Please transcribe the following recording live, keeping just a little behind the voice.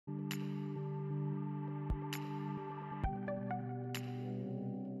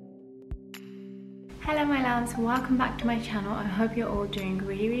Hello my loves, welcome back to my channel. I hope you're all doing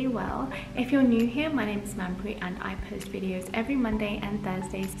really well. If you're new here, my name is Manpreet and I post videos every Monday and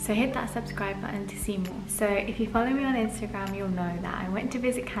Thursdays, so hit that subscribe button to see more. So if you follow me on Instagram, you'll know that I went to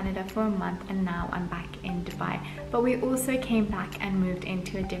visit Canada for a month and now I'm back in Dubai. But we also came back and moved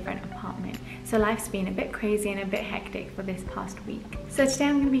into a different apartment. So life's been a bit crazy and a bit hectic for this past week. So today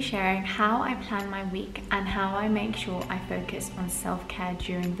I'm going to be sharing how I plan my week and how I make sure I focus on self-care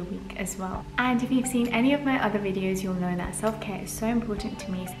during the week as well. And if you've seen any of my other videos, you'll know that self-care is so important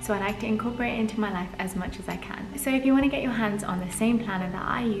to me, so I like to incorporate it into my life as much as I can. So if you want to get your hands on the same planner that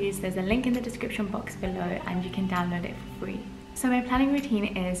I use, there's a link in the description box below and you can download it for free. So my planning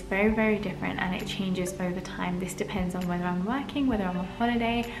routine is very different and it changes over time. This depends on whether I'm working, whether I'm on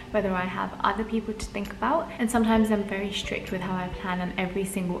holiday, whether I have other people to think about, and sometimes I'm very strict with how I plan and every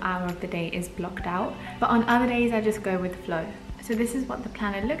single hour of the day is blocked out. But on other days I just go with the flow. So this is what the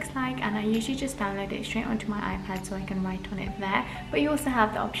planner looks like, and I usually just download it straight onto my iPad so I can write on it there, but you also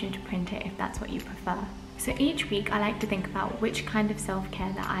have the option to print it if that's what you prefer. So each week I like to think about which kind of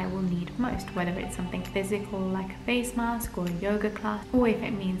self-care that I will need most, whether it's something physical like a face mask or a yoga class, or if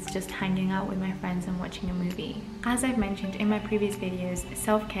it means just hanging out with my friends and watching a movie. As I've mentioned in my previous videos,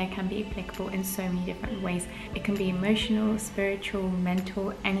 self-care can be applicable in so many different ways. It can be emotional, spiritual,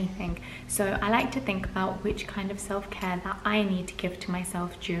 mental, anything. So I like to think about which kind of self-care that I need to give to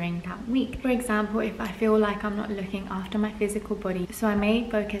myself during that week. For example, if I feel like I'm not looking after my physical body, so I may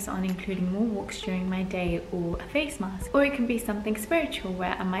focus on including more walks during my day or a face mask. Or it can be something spiritual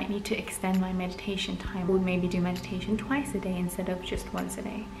where I might need to extend my meditation time, or maybe do meditation twice a day instead of just once a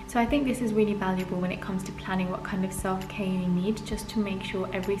day. So I think this is really valuable when it comes to planning what kind of self-care you need, just to make sure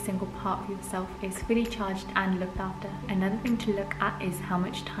every single part of yourself is fully charged and looked after. Another thing to look at is how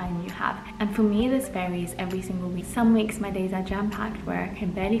much time you have, and for me this varies every single week. Some weeks my days are jam-packed where I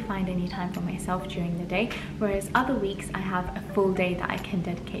can barely find any time for myself during the day, whereas other weeks I have a full day that I can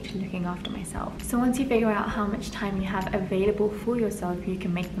dedicate to looking after myself. So once you figure out how much time you have available for yourself, you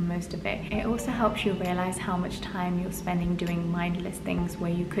can make the most of it. It also helps you realize how much time you're spending doing mindless things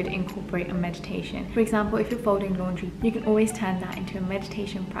where you could incorporate a meditation. For example, if you're folding laundry, you can always turn that into a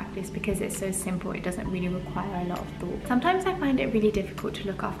meditation practice because it's so simple, it doesn't really require a lot of thought. Sometimes I find it really difficult to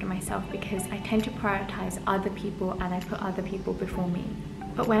look after myself because I tend to prioritize other people and I put other people before me.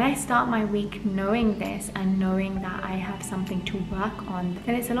 But when I start my week knowing this and knowing that I have something to work on,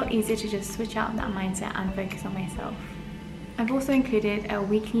 then it's a lot easier to just switch out that mindset and focus on myself. I've also included a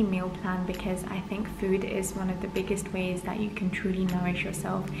weekly meal plan because I think food is one of the biggest ways that you can truly nourish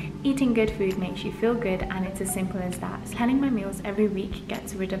yourself. Eating good food makes you feel good, and it's as simple as that. Planning my meals every week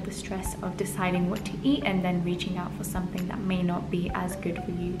gets rid of the stress of deciding what to eat and then reaching out for something that may not be as good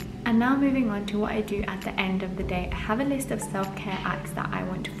for you. And now moving on to what I do at the end of the day. I have a list of self-care acts that I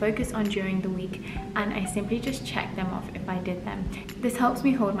want to focus on during the week, and I simply just check them off if I did them. This helps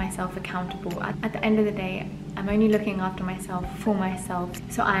me hold myself accountable. At the end of the day, I'm only looking after myself for myself,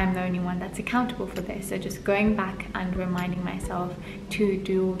 so I am the only one that's accountable for this. So just going back and reminding myself to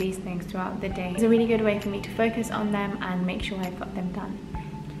do all these things throughout the day is a really good way for me to focus on them and make sure I've got them done.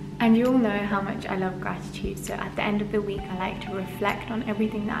 And you all know how much I love gratitude, so at the end of the week I like to reflect on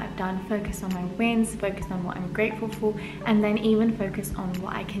everything that I've done, focus on my wins, focus on what I'm grateful for, and then even focus on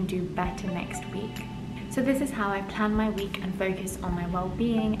what I can do better next week. So this is how I plan my week and focus on my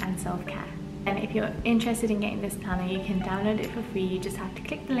well-being and self-care. And if you're interested in getting this planner, you can download it for free. You just have to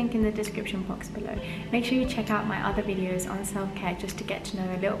click the link in the description box below. Make sure you check out my other videos on self-care just to get to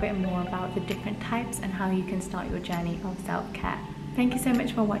know a little bit more about the different types and how you can start your journey of self-care. Thank you so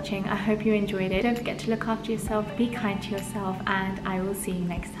much for watching. I hope you enjoyed it. Don't forget to look after yourself, be kind to yourself, and I will see you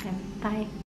next time. Bye.